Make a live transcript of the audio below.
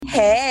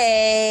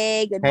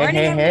Hey, good Hey,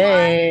 morning, hey, everyone.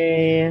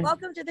 hey.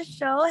 Welcome to the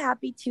show.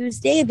 Happy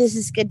Tuesday. This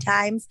is Good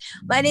Times.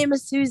 My name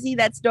is Susie.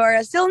 That's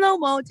Dora. Still no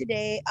Mo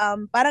today.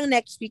 Parang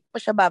next week pa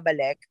siya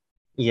babalik.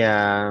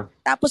 Yeah.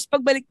 Tapos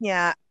pagbalik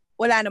niya,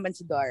 wala naman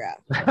si Dora.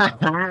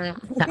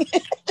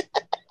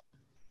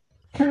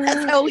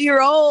 That's how we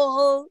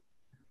roll.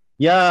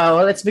 Yeah,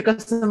 well, it's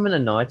because it's my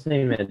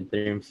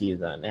midterm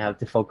season. I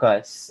have to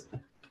focus.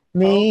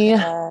 Me,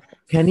 Okay.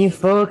 can you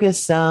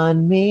focus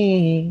on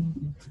me?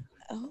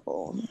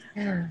 Oh,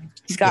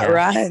 he's got Yeah.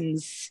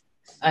 runs.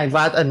 I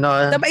got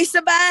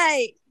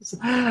Sabay-sabay.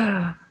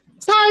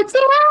 Sabay!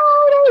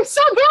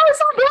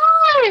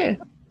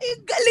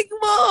 Ang galing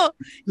mo.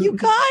 You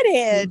got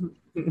it.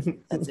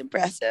 That's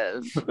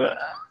impressive.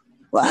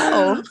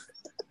 Wow.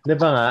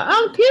 Diba nga?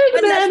 Ang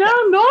tignan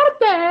ng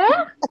norte!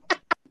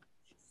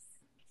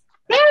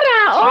 Pera!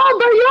 Oh,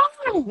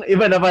 bayong!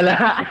 Iba na pala.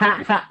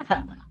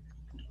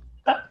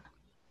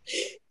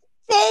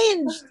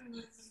 Change.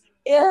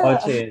 Yeah. Oh,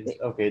 change.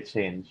 Okay,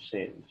 change.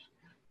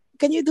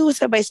 Can you do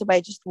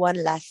sabay-sabay just one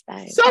last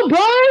time?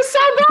 Sabay!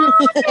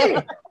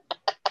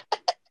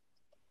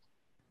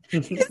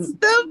 It's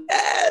the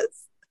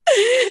best.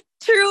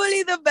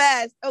 Truly the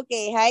best.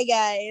 Okay, hi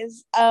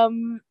guys.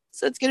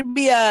 So it's gonna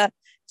be a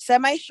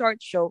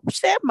semi-short show.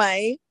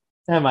 Semi.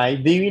 Semi?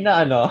 Do you mean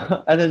na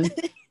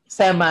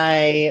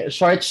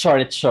semi-short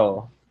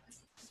show?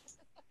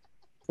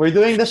 We're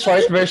doing the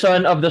short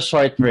version of the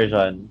short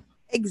version.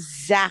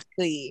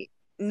 Exactly.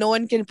 No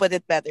one can put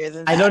it better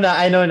than that. I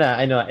know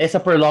na. It's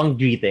a prolonged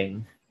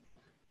greeting.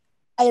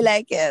 I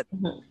like it.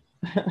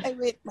 I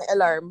wait my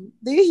alarm.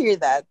 Do you hear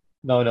that?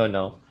 No.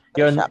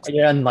 You're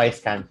on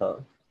noise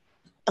cancel.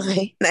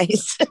 Okay,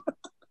 nice.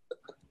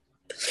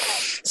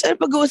 So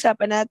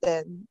pag-uusapan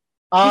natin.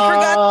 We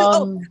forgot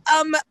to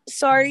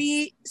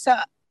sorry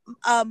sa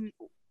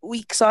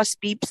weak sauce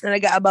peeps na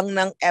nag-aabang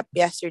ng ep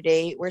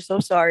yesterday. We're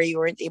so sorry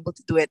we weren't able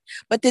to do it.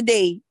 But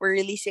today, we're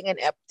releasing an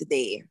ep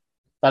today.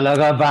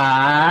 Talaga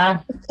ba?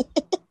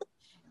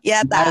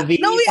 Yeah, Alvi,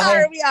 no, we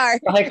are.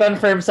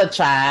 Paki-confirm sa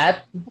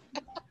chat.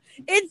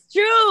 It's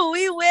true.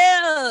 We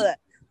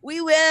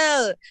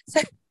will.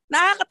 So,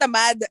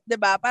 nakakatamad,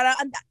 diba? Parang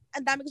ang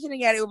dami kasi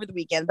nangyari over the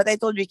weekend. But I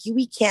told Ricky,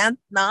 we can't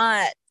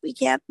not.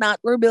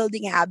 We're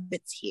building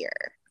habits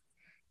here.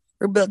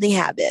 We're building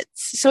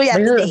habits. So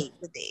yeah, today.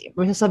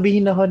 May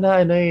sasabihin ako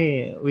na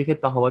we can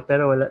talk about,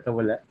 pero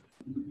wala.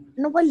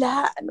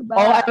 Nawala. Ano ba?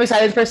 Oh, I'm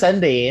excited for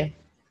Sunday.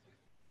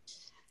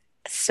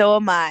 So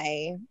am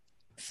I.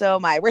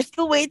 We're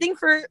still waiting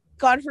for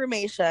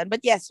confirmation. But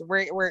yes,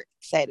 we're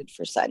excited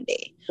for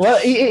Sunday. Well,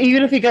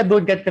 even if you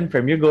don't get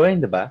confirmed, you're going,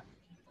 diba?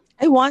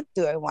 I want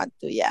to,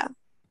 yeah.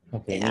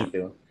 Okay, yeah. Me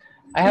too.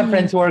 I have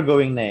friends who are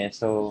going na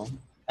so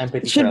I'm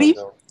pretty sure.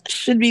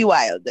 Should be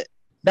wild.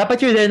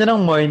 Dapat you're there na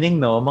ng morning,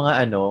 no?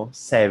 Mga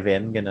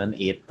 7, ganun,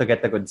 8 to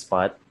get a good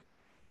spot.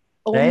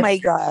 Oh right? My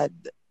God.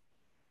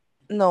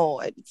 No,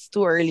 it's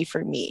too early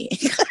for me.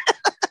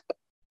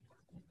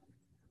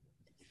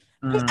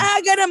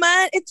 Aga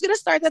naman. It's gonna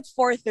start at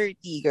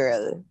 4:30,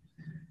 girl.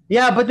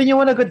 Yeah, but then you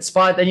want a good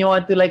spot and you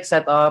want to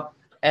set up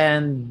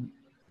and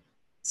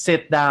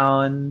sit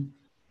down.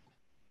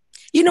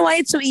 You know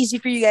why it's so easy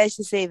for you guys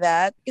to say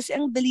that? Kasi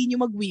ang dali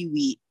nyo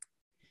magwiwi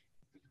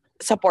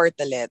sa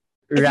portalet.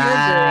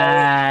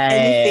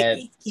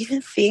 Right.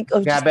 You think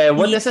of Grabe,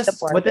 what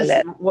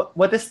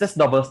is this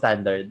double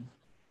standard?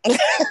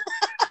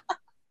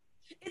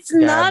 It's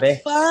not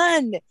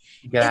fun.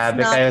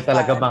 Grabe, kayo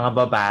talaga mga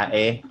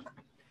babae.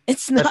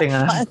 It's not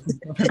fun.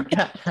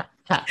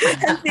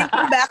 I'm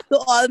thinking back to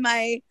all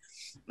my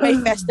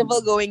festival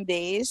going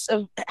days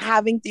of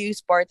having to use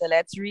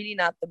portalet. It's really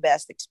not the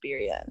best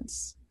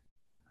experience.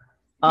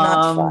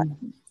 Not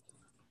fun.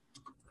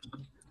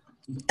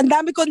 Ang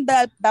dami kong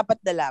dapat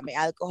dala. May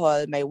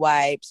alcohol, may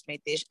wipes, may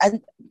tissue.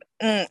 And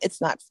it's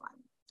not fun.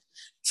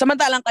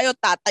 Samantalang kayo,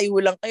 tatayo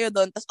lang kayo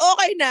doon. Tapos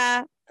okay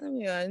na. Ano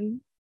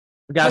yun?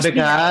 Grabe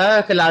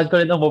ka. Kailangan ko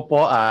rin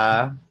umupo,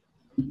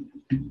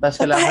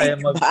 Tapos kailangan kayo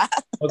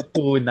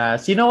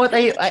magpunas. You know what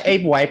I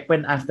wipe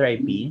when after I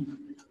pee?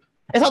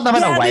 It's not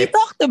naman a wipe. We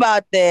talked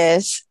about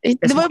this. Di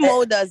ba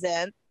Mo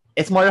doesn't?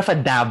 It's more of a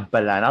dab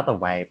pala, not a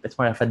wipe. It's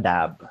more of a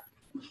dab.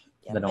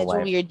 Yeah,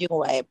 medyo weird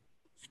yung wipe.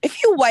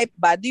 If you wipe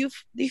ba, do you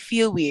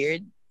feel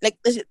weird? Like,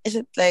 is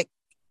it like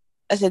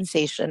a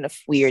sensation of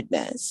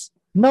weirdness?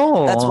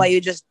 No. That's why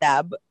you just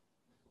dab?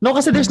 No,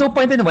 kasi there's no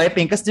point in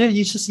wiping because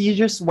you're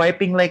just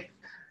wiping like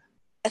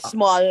a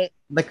small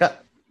like a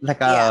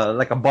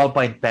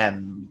ballpoint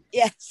pen.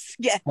 Yes.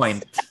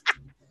 Point.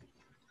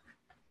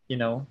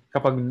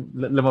 Kapag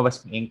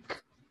lumabas yung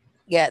ink.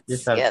 Yes.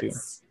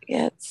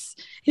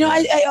 You know,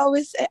 I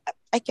always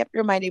I kept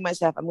reminding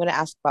myself, I'm gonna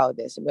ask Pao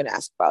this.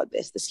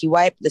 Does he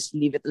wipe? Does he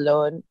leave it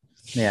alone?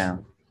 Yeah.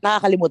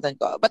 Nakakalimutan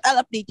ko. But I'll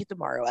update you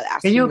tomorrow. I'll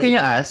ask Can you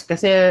ask?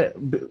 Kasi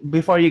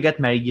before you get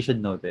married, you should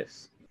know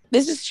this.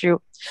 This is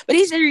true. But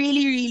he's a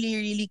really, really,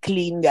 really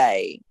clean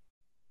guy.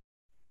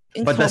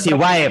 But does he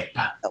wipe?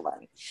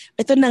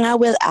 Ito na nga,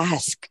 we'll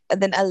ask.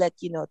 And then I'll let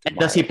you know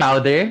tomorrow. Does he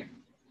powder?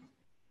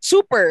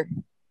 Super.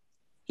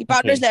 He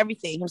powders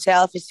everything.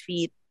 Himself, his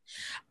feet.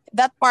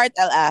 That part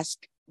I'll ask.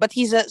 But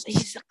he's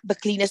the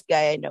cleanest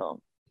guy I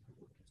know.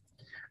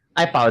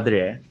 I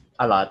powder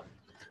a lot.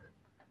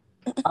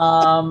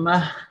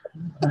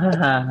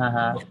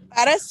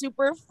 Para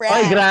super fresh.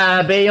 Ay,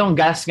 grabe. Yung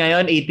gas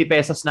ngayon, 80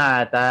 pesos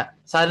na ata.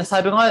 Sana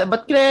sabi ko nga,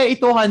 ba't kaya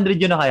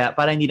 200 yun na kaya?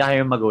 Para hindi na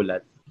kayo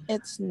magulat.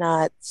 It's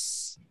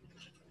nuts.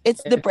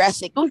 It's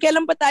depressing. Kung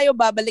kailan pa tayo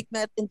babalik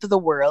na into the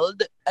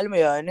world, alam mo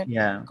yun?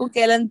 Yeah. Kung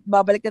kailan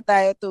babalik na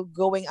tayo to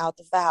going out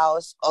of the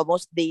house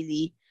almost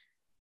daily.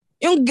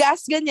 Yung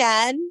gas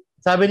ganyan.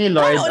 Sabi ni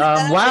Lord,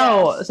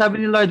 wow.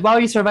 Sabi ni Lord,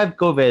 wow, you survived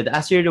COVID.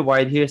 As your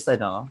reward, here's the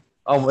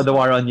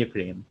war on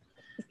Ukraine.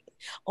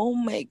 Oh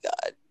my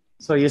God.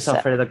 So you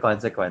suffer the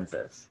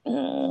consequences.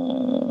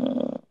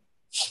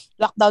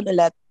 Lockdown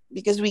ulit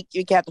because we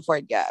can't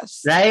afford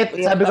gas. Right?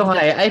 Sabi ko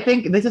nga, I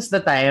think this is the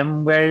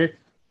time where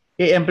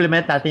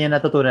i-implement natin yung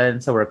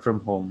natutunan sa work from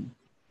home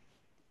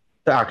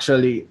to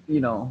actually,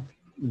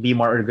 be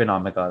more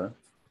ergonomical.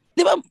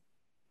 Di ba,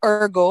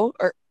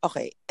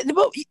 okay. Di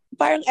ba,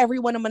 parang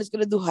everyone naman is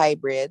gonna do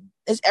hybrid.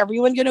 Is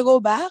everyone gonna go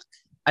back?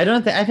 I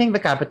think the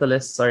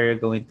capitalists are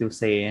going to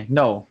say,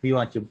 no, we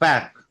want you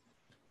back.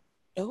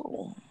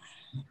 Oh.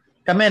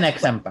 Kami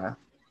next sem pa.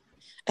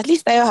 At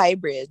least tayo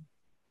hybrid.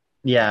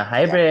 Yeah,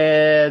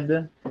 hybrid.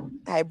 Yeah.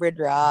 Hybrid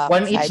rock.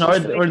 One each, no?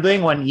 We're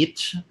doing one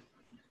each.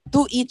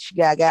 2 each,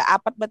 gaga.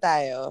 4 ba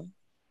tayo?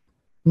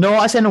 No,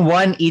 as in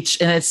 1 each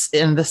and it's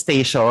in the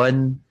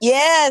station.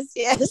 Yes.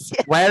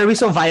 Why are we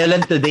so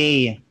violent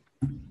today?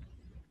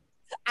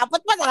 4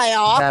 pa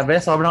tayo? Sabi,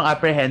 sobrang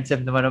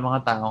apprehensive naman ng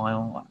mga tao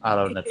ngayong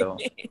araw na to.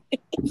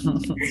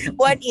 1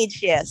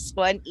 each, yes.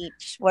 1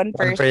 each. One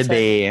person. Per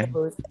day.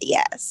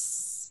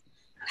 Yes.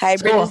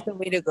 Hybrid is the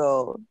way to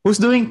go. Who's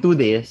doing 2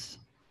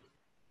 days?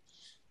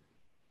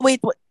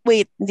 Wait.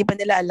 Hindi pa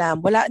nila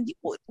alam.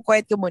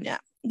 Quiet ka muna.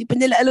 Hindi pa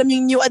nila alam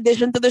yung new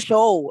addition to the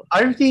show.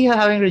 Aren't we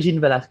having Regine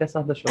Velasquez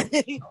on the show?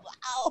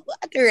 Wow,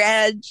 Ate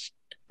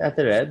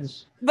Reg.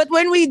 But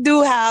when we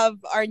do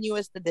have our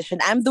newest addition,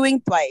 I'm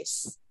doing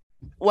twice.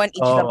 1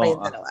 each na pa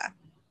yung dalawa.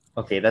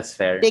 Okay, that's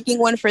fair. Taking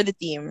 1 for the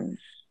team.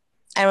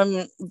 I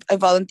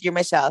volunteer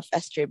myself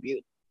as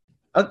tribute.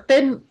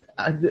 Then,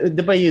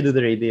 di ba you do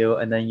the radio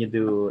and then you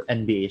do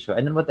NBA show?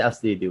 And then what else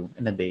do you do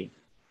in a day?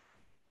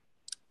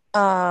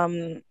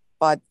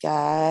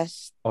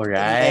 Podcast.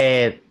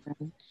 Alright.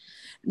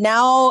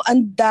 Now,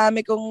 ang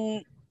dami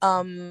kong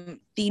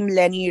Team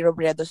Lenny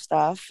Robredo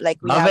stuff.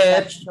 Like, we have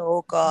that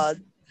show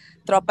called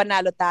Tropa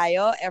Nalo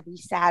Tayo every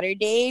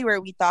Saturday where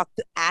we talk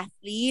to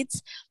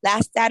athletes.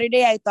 Last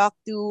Saturday, I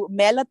talked to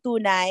Mela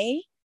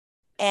Tunay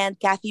and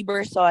Kathy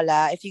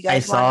Bersola. If you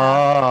guys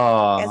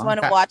want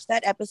to watch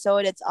that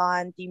episode, it's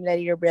on Team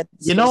Lenny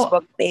Robredo's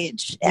Facebook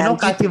page.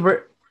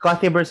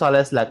 Kathy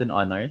Bersola's Latin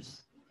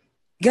Honors?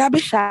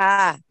 Grabe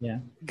siya. Yeah.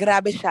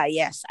 Grabe siya,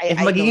 yes. If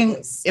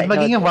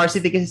magiging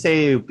varsity kasi sa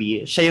UP,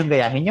 siya yung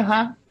gayahin nyo,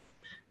 ha?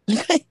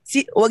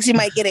 Wag si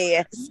Mikey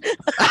Reyes.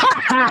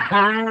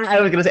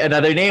 I was gonna say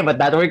another name, but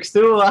that works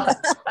too.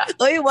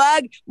 Oy,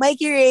 wag.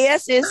 Mikey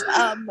Reyes is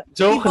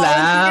joke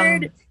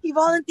lang. He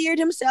volunteered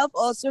himself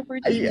also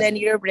for Team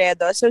Lenny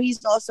Robredo, so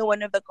he's also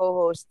one of the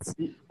co-hosts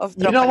of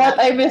Tropa. You know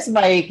what? I miss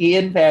Mikey,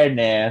 in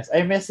fairness.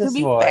 I miss his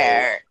voice.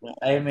 Fair.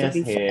 I miss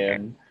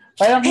him.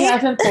 Parang he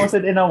hasn't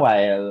posted in a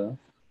while.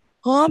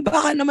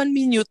 Baka naman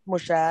minute mo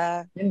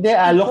siya. Hindi,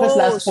 look, his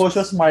last post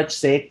was March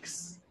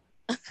 6.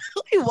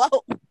 Ay,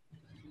 wow.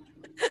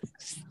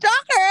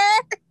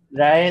 Stalker!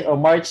 Right? Or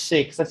March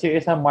 6. That's yung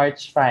isa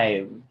March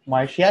 5.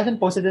 He hasn't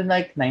posted in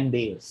like 9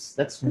 days.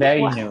 That's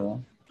very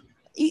new.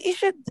 You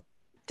should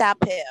tap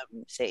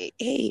him. Say,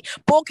 hey,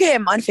 poke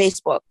him on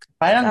Facebook.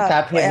 Parang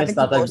tap him is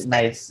not a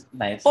nice.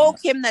 Poke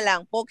him na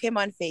lang. Poke him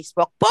on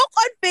Facebook. Poke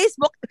on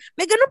Facebook?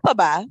 May ganun pa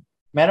ba?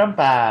 Meron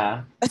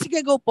pa.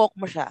 Sige, go poke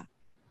mo siya.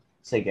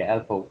 Sige,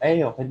 I'll poke.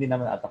 Ayok, hindi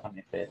naman ata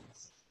kami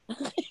friends.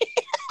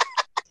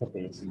 Sa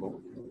Facebook.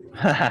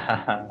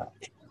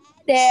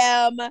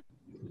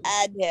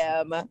 Add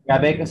him.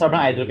 Grabe,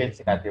 sobrang idol ko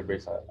si Kathy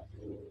Bersola.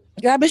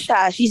 Grabe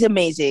siya. She's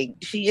amazing.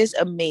 She is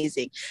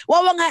amazing.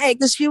 Wawa nga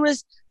because she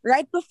was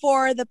right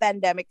before the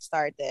pandemic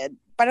started.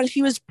 Parang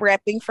she was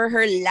prepping for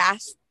her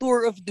last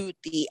tour of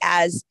duty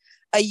as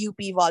a UP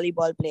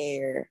volleyball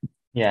player.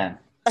 Yeah.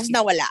 Tapos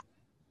nawala.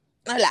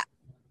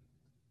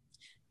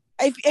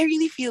 I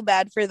really feel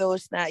bad for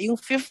those na yung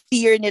 5th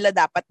year nila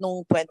dapat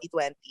nung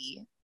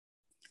 2020.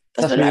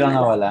 Tapos biglang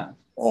nawala.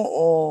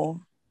 Oo.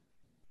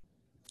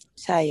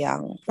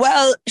 Sayang.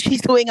 Well, she's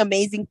doing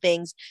amazing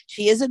things.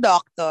 She is a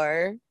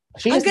doctor.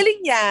 Ang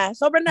galing niya.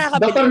 Sobrang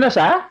nakakabilib. Doctor na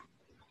siya?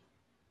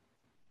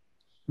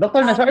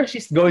 Doctor na siya or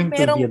she's going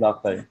to be a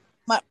doctor?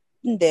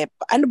 Hindi.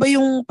 Ano ba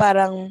yung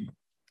parang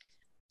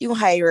yung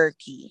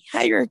hierarchy?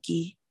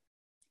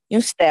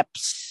 Yung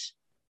steps.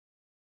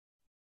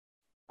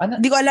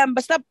 Ano? Hindi ko alam.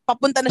 Basta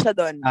papunta na siya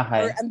doon.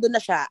 Okay. Or andun na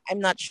siya.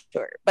 I'm not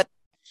sure. But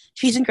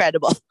she's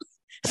incredible.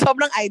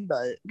 Sobrang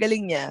idol.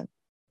 Galing niya.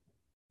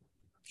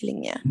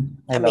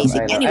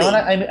 Amazing. Anyway.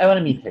 I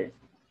wanna meet her.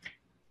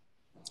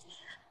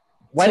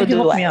 Why did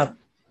you hook me up?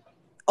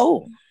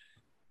 Oh.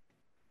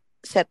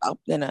 Set up.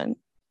 Ganun.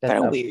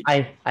 Parang weird.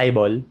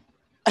 Eyeball.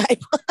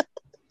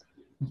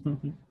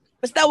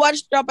 Basta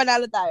watch Tropa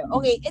Panalo tayo.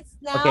 Okay, it's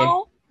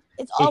now,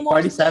 it's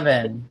almost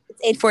 8:47.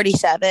 It's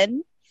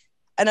 8:47.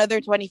 Another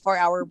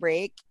 24-hour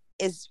break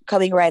is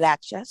coming right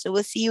at you. So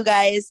we'll see you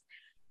guys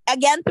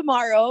again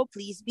tomorrow.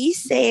 Please be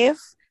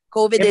safe.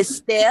 COVID is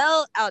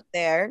still out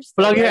there.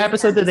 Plug your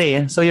episode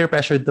today, so you're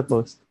pressured to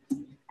post.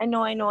 I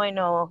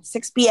know.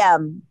 6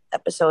 p.m.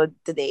 episode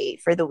today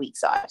for the week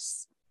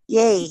sauce.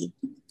 Yay.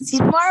 See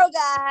you tomorrow,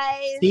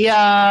 guys. See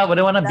ya. What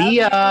do you want to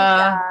be ya?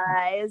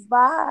 Guys.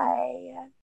 Bye.